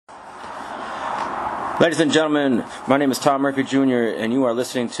Ladies and gentlemen, my name is Tom Murphy Jr., and you are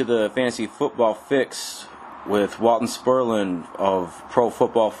listening to the Fantasy Football Fix with Walton Spurlin of Pro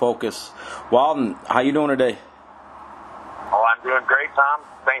Football Focus. Walton, how you doing today? Oh, I'm doing great, Tom.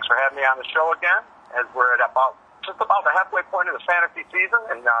 Thanks for having me on the show again, as we're at just about the halfway point of the fantasy season,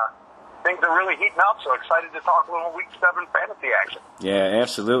 and things are really heating up, so excited to talk a little Week 7 fantasy action. Yeah,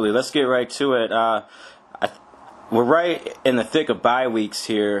 absolutely. Let's get right to it. We're right in the thick of bye weeks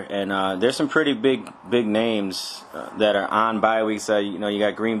here, and there's some pretty big names that are on bye weeks. You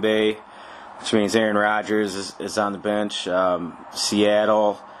got Green Bay, which means Aaron Rodgers is on the bench.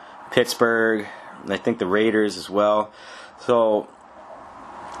 Seattle, Pittsburgh, and I think the Raiders as well. So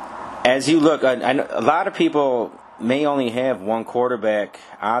as you look, I know a lot of people may only have one quarterback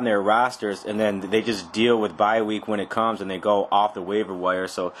on their rosters, and then they just deal with bye week when it comes, and they go off the waiver wire.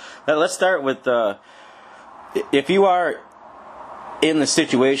 So let's start with if you are in the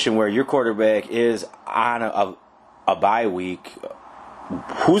situation where your quarterback is on a bye week,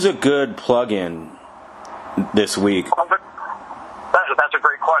 who's a good plug-in this week? That's a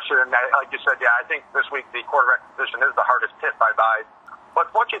great question. And like you said, I think this week the quarterback position is the hardest hit by byes. But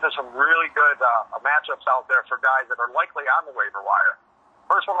fortunately, there's some really good matchups out there for guys that are likely on the waiver wire.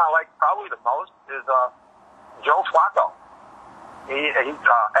 First one I like probably the most is Joe Flacco. He's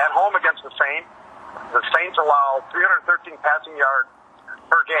at home against the Saints. The Saints allow 313 passing yards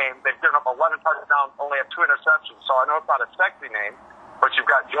per game. They've given up 11 touchdowns, only have 2 interceptions. So I know it's not a sexy name, but you've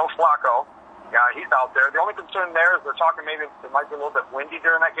got Joe Flacco. Yeah, he's out there. The only concern there is they're talking maybe it might be a little bit windy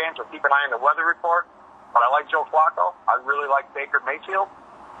during that game, so keep an eye on the weather report. But I like Joe Flacco. I really like Baker Mayfield.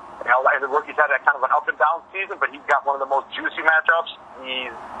 The rookie's had that kind of an up and down season, but he's got one of the most juicy matchups.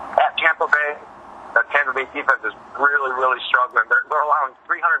 He's at Tampa Bay. That Tampa Bay defense is really, really struggling. They're allowing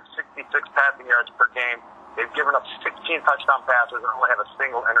 366 passing yards per game. They've given up 16 touchdown passes and only have a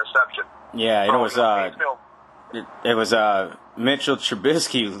single interception. Yeah, it was Mitchell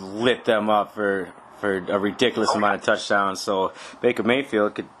Trubisky lit them up for a ridiculous amount of touchdowns. So Baker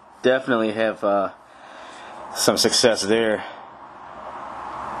Mayfield could definitely have some success there.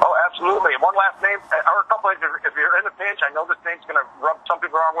 Oh, absolutely. One last name, or a couple. If you're in the pinch, I know this name's going to rub some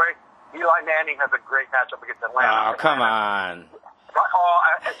people the wrong way. Eli Manning has a great matchup against Atlanta. Oh, come on.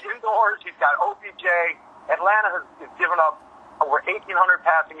 Indoors, he's got OBJ. Atlanta has given up over 1,800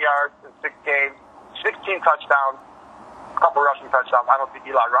 passing yards in 6 games, 16 touchdowns, a couple rushing touchdowns. I don't think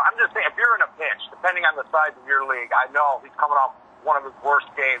Eli run. I'm just saying, if you're in a pinch, depending on the size of your league, I know he's coming off one of his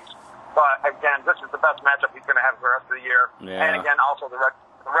worst games. But, again, this is the best matchup he's going to have for the rest of the year. Yeah. And, again, also the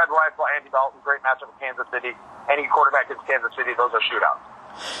Red Rifle, Andy Dalton, great matchup with Kansas City. Any quarterback in Kansas City, those are shootouts.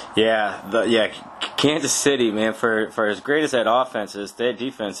 Yeah, Kansas City, man, for as great as that offense is, their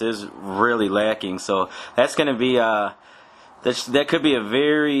defense is really lacking. So that's going to be that could be a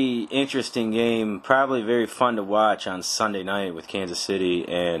very interesting game, probably very fun to watch on Sunday night with Kansas City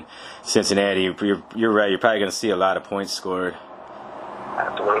and Cincinnati. You're right. You're probably going to see a lot of points scored.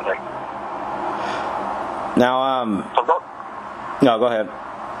 Absolutely. Now, no, go ahead.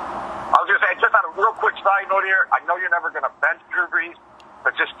 I was going to say, just on a real quick side note here, I know you're never going to bench Drew Brees,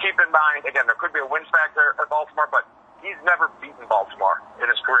 but just keep in mind, again, there could be a win factor at Baltimore, but he's never beaten Baltimore in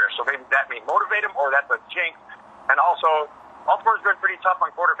his career. So maybe that may motivate him, or that's a jinx. And also, Baltimore's been pretty tough on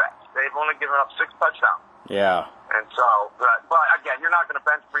quarterbacks. They've only given up 6 touchdowns. Yeah. And so, but again, you're not going to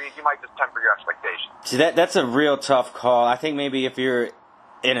bench Brees. You might just temper your expectations. See, that's a real tough call. I think maybe if you're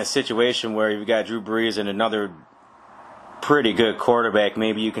in a situation where you've got Drew Brees and another pretty good quarterback,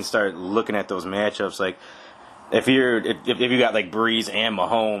 maybe you can start looking at those matchups. Like if you got like Brees and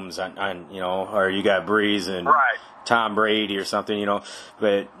Mahomes on or you got Brees and Tom Brady or something,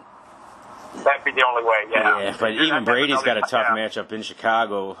 but that'd be the only way. Yeah, but even Brady's got a tough matchup in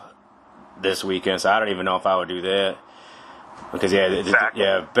Chicago this weekend, so I don't even know if I would do that. Because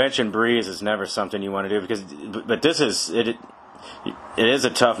benching Brees is never something you want to do. But this is it is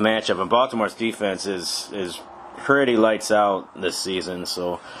a tough matchup, and Baltimore's defense is pretty lights out this season,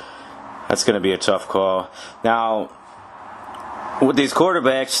 so that's going to be a tough call. Now, with these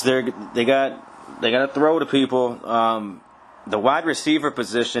quarterbacks, they got to throw to people. The wide receiver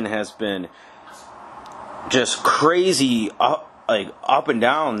position has been just crazy up and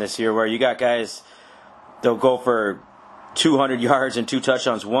down this year, where you got guys they'll go for 200 yards and 2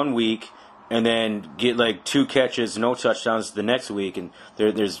 touchdowns one week, and then get like 2 catches, no touchdowns the next week. And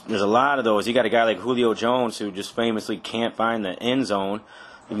there's a lot of those. You got a guy like Julio Jones who just famously can't find the end zone,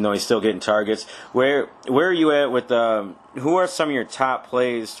 even though he's still getting targets. Where are you at with who are some of your top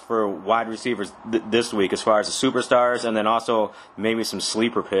plays for wide receivers this week as far as the superstars, and then also maybe some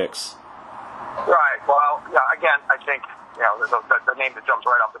sleeper picks? Right. Well, yeah, again, I think, the name that jumps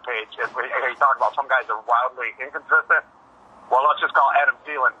right off the page is, you talk about some guys are wildly inconsistent. Well, let's just call Adam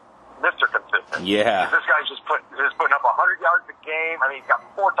Thielen Mr. Consistent. Yeah. This guy's just putting up 100 yards a game. I mean, he's got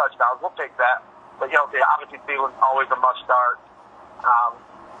 4 touchdowns. We'll take that. But, obviously Thielen's always a must start.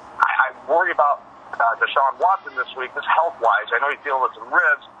 I worry about Deshaun Watson this week, just health-wise. I know he's dealing with some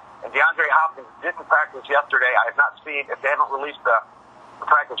ribs. And DeAndre Hopkins didn't practice yesterday. I have not seen, if they haven't released the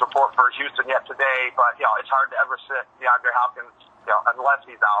practice report for Houston yet today, but, it's hard to ever sit DeAndre Hopkins, unless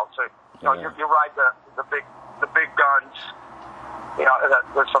he's out. So, you ride the big guns.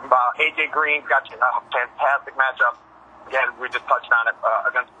 There's some A.J. Green got you a fantastic matchup. Again, we just touched on it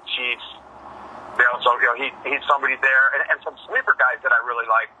against the Chiefs. So he's somebody there, and some sleeper guys that I really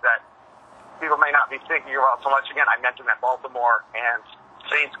like that people may not be thinking about so much. Again, I mentioned that Baltimore and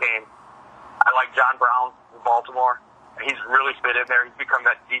Saints game. I like John Brown in Baltimore. He's really fit in there. He's become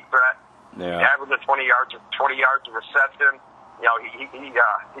that deep threat. Yeah. He averages 20 yards of reception.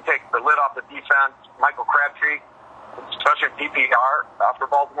 He takes the lid off the defense. Michael Crabtree, especially in PPR for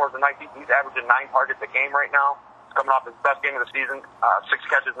Baltimore tonight, he's averaging 9 targets a game right now. He's coming off his best game of the season, 6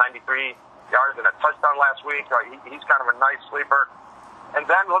 catches, 93 yards, and a touchdown last week. He's kind of a nice sleeper. And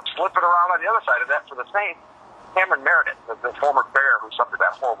then let's flip it around on the other side of that for the Saints. Cameron Meredith, the former Bear who suffered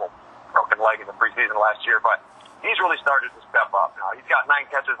that horrible broken leg in the preseason last year, but he's really started to step up now. He's got 9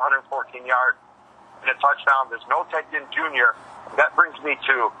 catches, 114 yards, and a touchdown. There's no Ted Ginn Jr. That brings me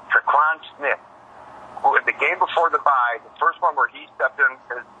to Tre'Quan Smith, who in the game before the bye, the first one where he stepped in,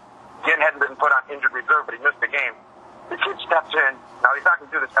 because Ginn hadn't been put on injured reserve, but he missed the game. The kid steps in. Now, he's not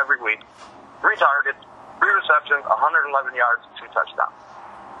going to do this every week. 3 targets, 3 receptions, 111 yards, 2 touchdowns.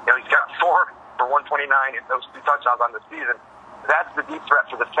 He's got 4 for 129 and those 2 touchdowns on the season. That's the deep threat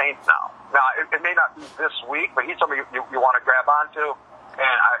for the Saints now. Now, it may not be this week, but he's somebody you want to grab onto.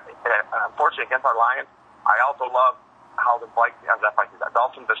 And unfortunately, against our Lions, I also love how the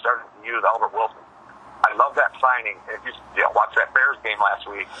Dolphins are starting to use Albert Wilson. I love that signing. If you watch that Bears game last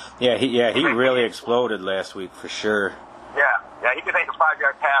week. Yeah, he really exploded last week for sure. Yeah, he could take a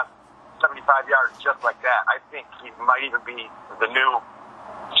 5-yard pass, 75 yards just like that. I think he might even be the new,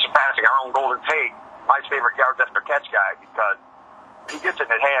 surpassing our own Golden Tate, my favorite yards after catch guy, because he gets it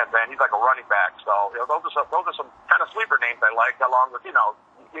in his hands, man. He's like a running back. So those are some kind of sleeper names I like, along with you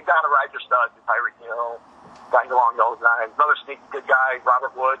got to ride your studs, Tyreek Hill, guys along those lines. Another sneaky good guy,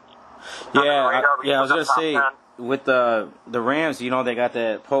 Robert Woods. I was gonna say with the Rams, they got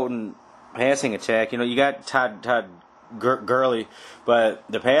that potent passing attack. You got Todd Gurley, but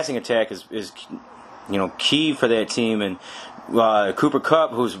the passing attack is key for that team. And Cooper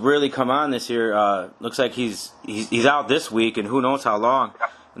Kupp, who's really come on this year, looks like he's out this week, and who knows how long.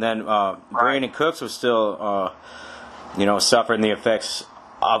 And then Brandon Cooks was still suffering the effects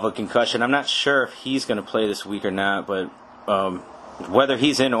of a concussion. I'm not sure if he's going to play this week or not, but whether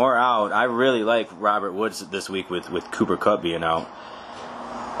he's in or out, I really like Robert Woods this week with Cooper Kupp being out.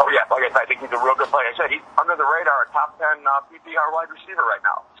 Oh, yeah. Like I said, I think he's a real good player. I said he's under the radar, a top 10 PPR wide receiver right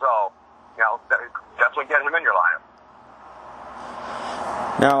now. So, definitely get him in your lineup.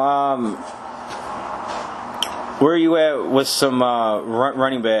 Now, where are you at with some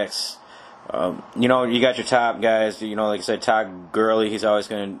running backs? You got your top guys. Like I said, Todd Gurley, he's always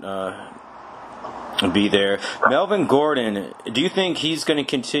going to be there. Melvin Gordon, do you think he's going to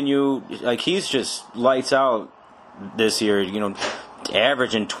continue? Like, he's just lights out this year.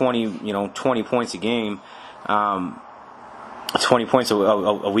 Averaging 20 points a game, 20 points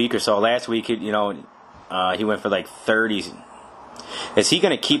a week or so. Last week, he went for like 30. Is he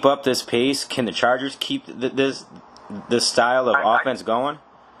going to keep up this pace? Can the Chargers keep this style of offense going?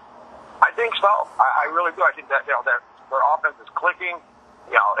 I think so. I really do. I think that their offense is clicking.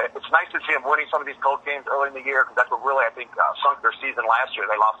 It's nice to see them winning some of these close games early in the year, because that's what really, I think, sunk their season last year.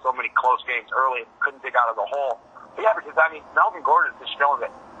 They lost so many close games early and couldn't dig out of the hole. But yeah, because, Melvin Gordon is showing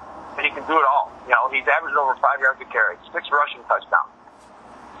that he can do it all. He's averaged over 5 yards a carry, 6 rushing touchdowns.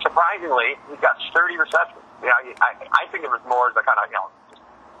 Surprisingly, he's got 30 receptions. I think it was more as a kind of,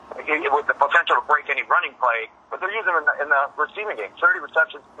 with the potential to break any running play, but they're using him in the receiving game. 30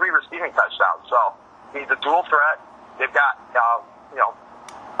 receptions, 3 receiving touchdowns. So he's a dual threat. They've got,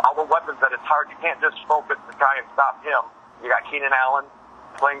 all the weapons that it's hard. You can't just focus to try and stop him. You got Keenan Allen,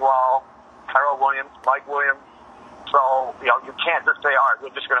 Klingwall, Tyrell Williams, Mike Williams. So, you can't just say, all right,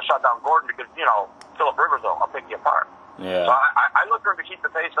 we're just going to shut down Gordon because, Phillip Rivers will pick you apart. Yeah. So I look for him to keep the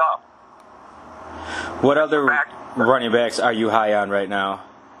pace up. What other running backs are you high on right now?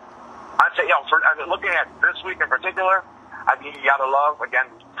 I'd say, looking at this week in particular, I think you got to love, again,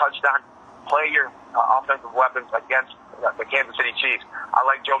 touchdown, play your offensive weapons against the Kansas City Chiefs. I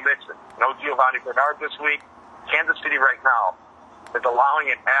like Joe Mixon. No Giovanni Bernard this week. Kansas City right now is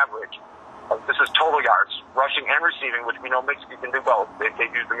allowing an average of, this is total yards, rushing and receiving, which we know Michigan can do both. They've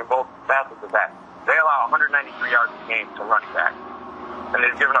used them in both facets of that. They allow 193 yards a game to running back. And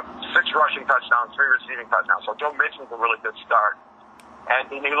they've given up 6 rushing touchdowns, 3 receiving touchdowns. So Joe Mixon's a really good start. And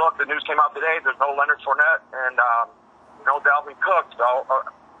you look, the news came out today, there's no Leonard Fournette and no Dalvin Cook. So,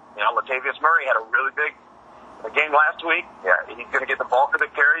 Latavius Murray had a really big game last week. Yeah, he's going to get the bulk of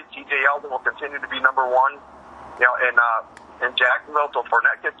the carries. TJ Yeldon will continue to be number 1, in Jacksonville until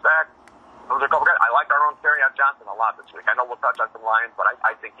Fournette gets back. Those are a couple guys. I like our own Kerryon Johnson a lot this week. I know we'll touch on some Lions, but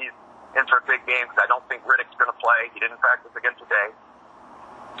I think he's in for a big game because I don't think Riddick's going to play. He didn't practice again today.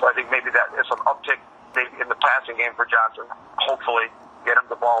 So I think maybe that is some uptick maybe in the passing game for Johnson. Hopefully get him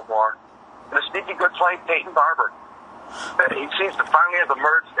the ball more. And a sneaky good play, Peyton Barber. He seems to finally have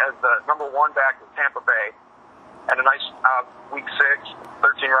emerged as the number 1 back in Tampa Bay. And a nice week 6,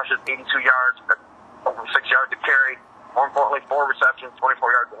 13 rushes, 82 yards, over 6 yards to carry. More importantly, 4 receptions,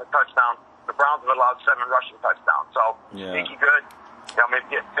 24 yards and a touchdown. The Browns have allowed 7 rushing touchdowns. So sneaky good.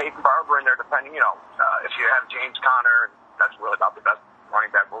 Maybe get Peyton Barber in there depending, if you have James Conner, that's really about the best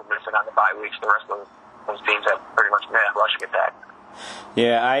running back we're missing on the bye weeks. The rest of those teams have pretty much mad rushing attack.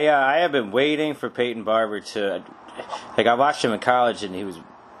 Yeah, I have been waiting for Peyton Barber to, I watched him in college and he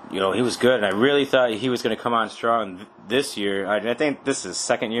was good, and I really thought he was going to come on strong this year. I think this is his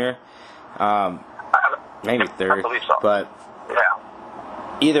second year, maybe third. I believe so. But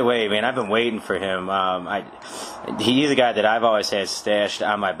either way, man, I've been waiting for him. He's a guy that I've always had stashed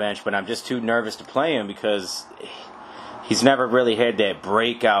on my bench, but I'm just too nervous to play him because he's never really had that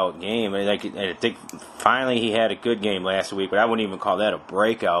breakout game. I think finally he had a good game last week, but I wouldn't even call that a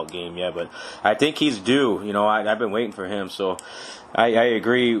breakout game yet. But I think he's due. I've been waiting for him, so I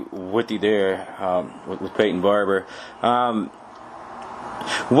agree with you there with Peyton Barber.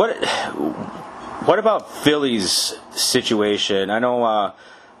 What about Philly's situation? I know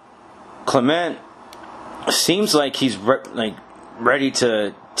Clement seems like he's ready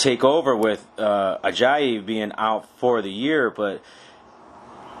to take over with Ajayi being out for the year, but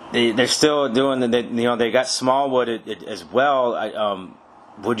they're still doing they got Smallwood as well.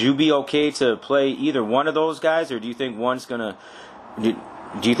 Would you be okay to play either one of those guys, or do you think one's gonna? Do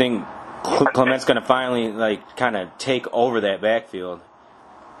you think Clement's gonna finally kind of take over that backfield?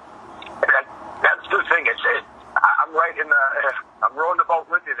 That's the thing. I'm right in the. I'm rowing the boat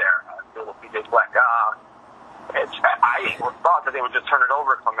with you there, PJ Black. I thought that they would just turn it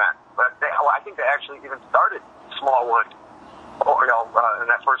over to Clement, but I think they actually even started Smallwood, in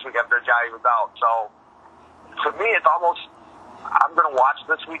that first week after Ajayi was out. So for me, it's almost I'm going to watch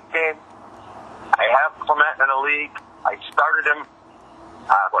this week's game. I have Clement in the league. I started him.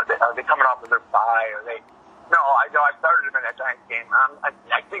 Are they coming off of their bye? No, I started him in that Giants game.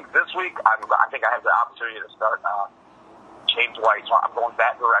 I think this week I think I have the opportunity to start James White, so I'm going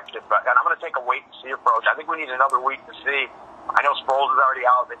that direction. And I'm going to take a wait-and-see approach. I think we need another week to see. I know Sproles is already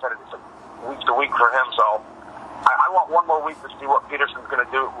out. They said it's week to week for him, so I want one more week to see what Peterson's going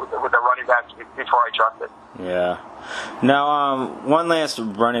to do with the running backs before I trust it. Yeah. Now, one last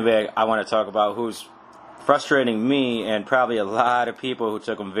running back I want to talk about who's frustrating me and probably a lot of people who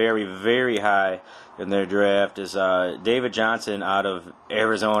took him very, very high in their draft is David Johnson out of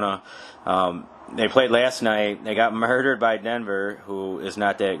Arizona. They played last night. They got murdered by Denver, who is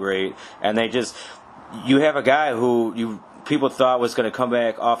not that great. And you have a guy who people thought was going to come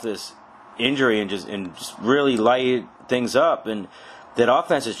back off this injury and just really light things up. And that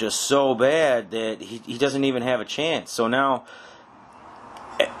offense is just so bad that he doesn't even have a chance. So now,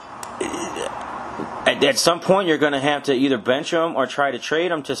 at some point, you're going to have to either bench him or try to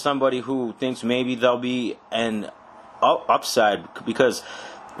trade him to somebody who thinks maybe there'll be an upside, because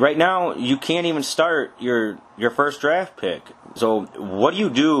right now you can't even start your first draft pick. So what do you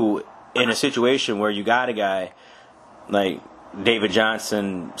do in a situation where you got a guy like David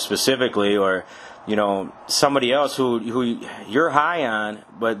Johnson specifically, or somebody else who you're high on,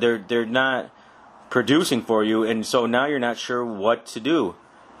 but they're not producing for you, and so now you're not sure what to do?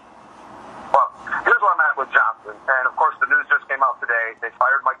 Well, here's where I'm at with Johnson, and of course the news just came out today. They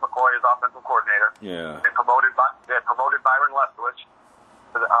fired Mike McCoy as offensive coordinator. Yeah. They promoted Byron Leftwich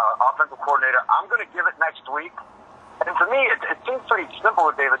to the offensive coordinator. I'm going to give it next week, and for me, it seems pretty simple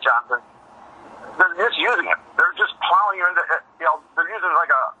with David Johnson. They're just using him. They're just plowing you into, they're using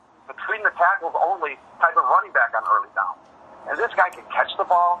like a between the tackles only type of running back on early down. And this guy can catch the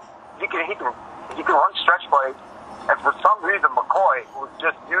ball. He can run stretch plays. And for some reason, McCoy was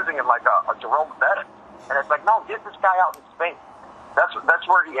just using him like a Jerome Bettis. And it's like, no, get this guy out in space. That's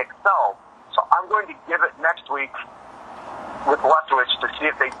where he excelled. So I'm going to give it next week with Leftwich to see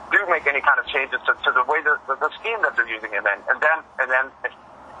if they do make any kind of changes to the way the scheme that they're using him in. And then if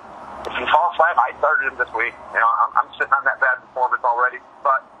he falls flat, I started him this week. You know, I'm sitting on that bad performance already,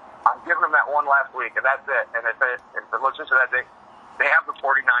 but I'm giving him that one last week, and that's it. And if it looks into that, they have the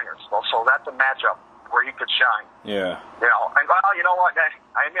 49ers. So that's a matchup where he could shine. Yeah. You know, and well, you know what?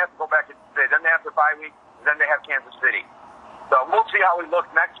 I may have to go back and say, then they have the bye week, then they have Kansas City. So we'll see how we look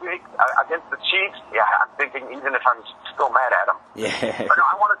next week against the Chiefs. Yeah, I'm thinking even if I'm still mad at them. Yeah. But no,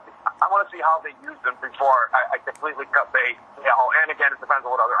 I want to see how they use them before I completely cut bait. You know, and again, it depends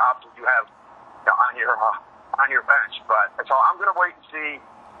on what other options you have, you know, on your bench. But so I'm going to wait and see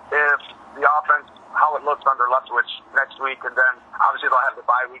if the offense, how it looks under Leftwich next week, and then obviously they'll have the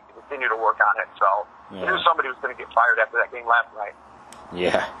bye week to continue to work on it. So I knew somebody was going to get fired after that game last night.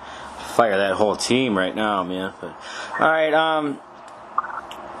 Yeah, fire that whole team right now, man. But, all right,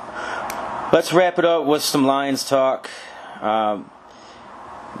 let's wrap it up with some Lions talk. Got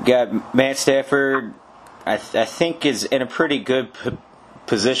Matt Stafford, I think, is in a pretty good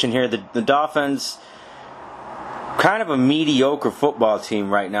position here. The Dolphins, kind of a mediocre football team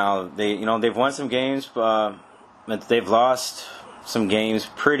right now. They've won some games, but they've lost some games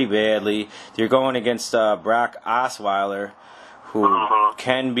pretty badly. They're going against Brock Osweiler, who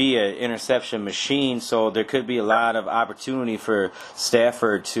can be an interception machine, so there could be a lot of opportunity for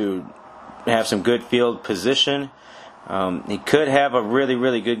Stafford to have some good field position. He could have a really,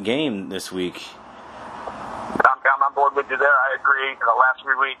 really good game this week. I'm on board with you there. I agree. In the last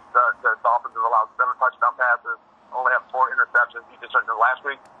 3 weeks, the Dolphins have allowed 7 touchdown passes, only have 4 interceptions. You just said last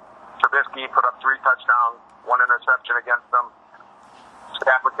week, Trubisky put up 3 touchdowns, 1 interception against them.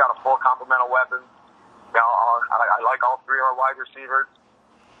 Stafford's got a full complement of weapons. You know, I like all 3 of our wide receivers.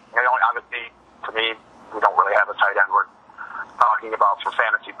 You know, obviously, to me, we don't really have a tight end we're talking about for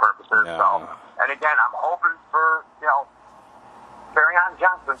fantasy purposes. No. So, and again, I'm hoping for, you know, Kerryon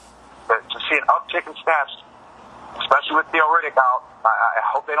Johnson to see an uptick in snaps, especially with Theo Riddick out. I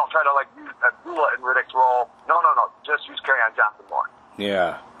hope they don't try to, like, use Abdullah in Riddick's role. No. Just use Kerryon Johnson more.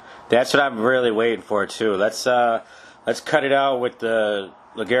 Yeah. That's what I'm really waiting for, too. Let's cut it out with the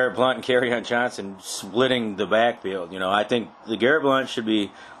LeGarrette Blount and Kerryon Johnson splitting the backfield. You know, I think LeGarrette Blount should be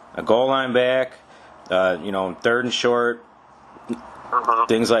a goal line back, third and short,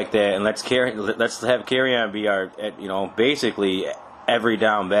 things like that. And let's have Kerryon be our, basically every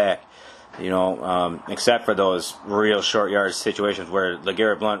down back. Except for those real short yard situations where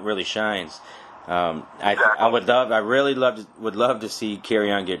LeGarrette Blount really shines. I really would love to see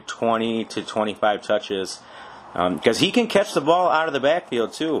Kerryon get 20 to 25 touches. Because he can catch the ball out of the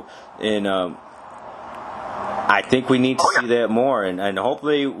backfield too, and I think we need to see that more, and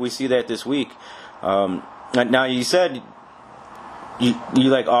hopefully we see that this week. Now you said you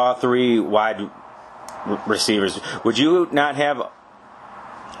like all 3 wide receivers. Would you not have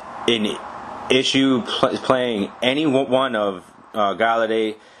an issue playing any one of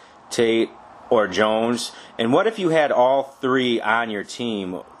Galladay, Tate, or Jones? And what if you had all 3 on your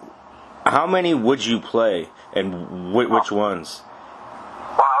team? How many would you play, and which ones?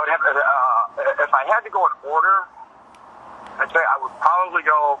 Well, I would have, if I had to go in order, I'd say I would probably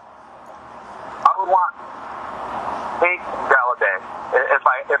go. I would want Tate and Galladay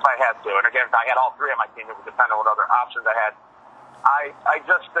if I had to. And again, if I had all 3 on my team, it would depend on what other options I had. I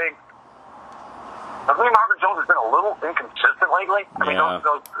just think. I think Marvin Jones has been a little inconsistent lately. I mean,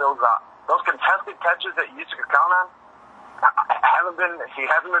 those contested catches that you used to count on. He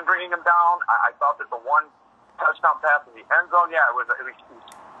hasn't been bringing them down. I thought that the 1 touchdown pass in the end zone, he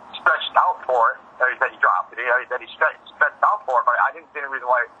stretched out for it, that he dropped it, that he stretched out for it, but I didn't see any reason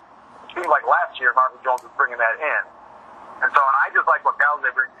why. It seemed like last year Marvin Jones was bringing that in. And so, and I just like what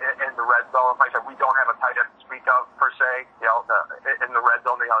Galladay brings in the red zone. Like I said, we don't have a tight end to speak of, per se, in the red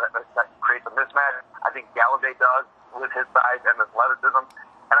zone, that creates a mismatch. I think Galladay does with his size and athleticism.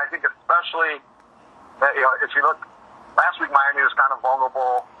 And I think especially, if you look, last week Miami was kind of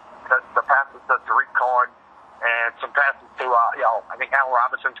vulnerable to the passes to Tariq Cohen and some passes to, I think Allen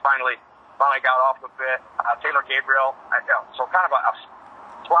Robinson finally got off a bit. Taylor Gabriel, so kind of a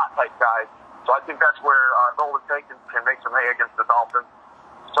slot type guy. So I think that's where Golden State can make some hay against the Dolphins.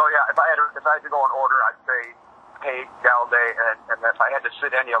 So yeah, if I had to go in order, I'd say Tate, Galladay, and if I had to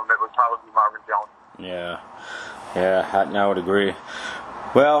sit any of them, it would probably be Marvin Jones. Yeah, I would agree.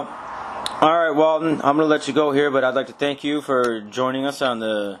 Well, all right, Walton, I'm going to let you go here, but I'd like to thank you for joining us on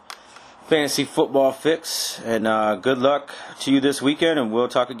the Fantasy Football Fix, and good luck to you this weekend, and we'll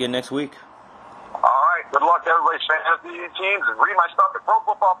talk again next week. All right, good luck to everybody's fantasy teams, and read my stuff at Pro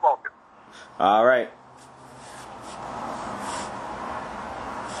Football Focus. All right.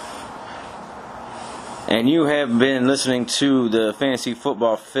 And you have been listening to the Fantasy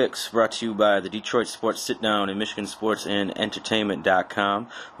Football Fix, brought to you by the Detroit Sports Sit Down and Michigan Sports and Entertainment.com.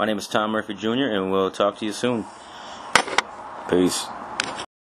 My name is Tom Murphy Jr., and we'll talk to you soon. Peace.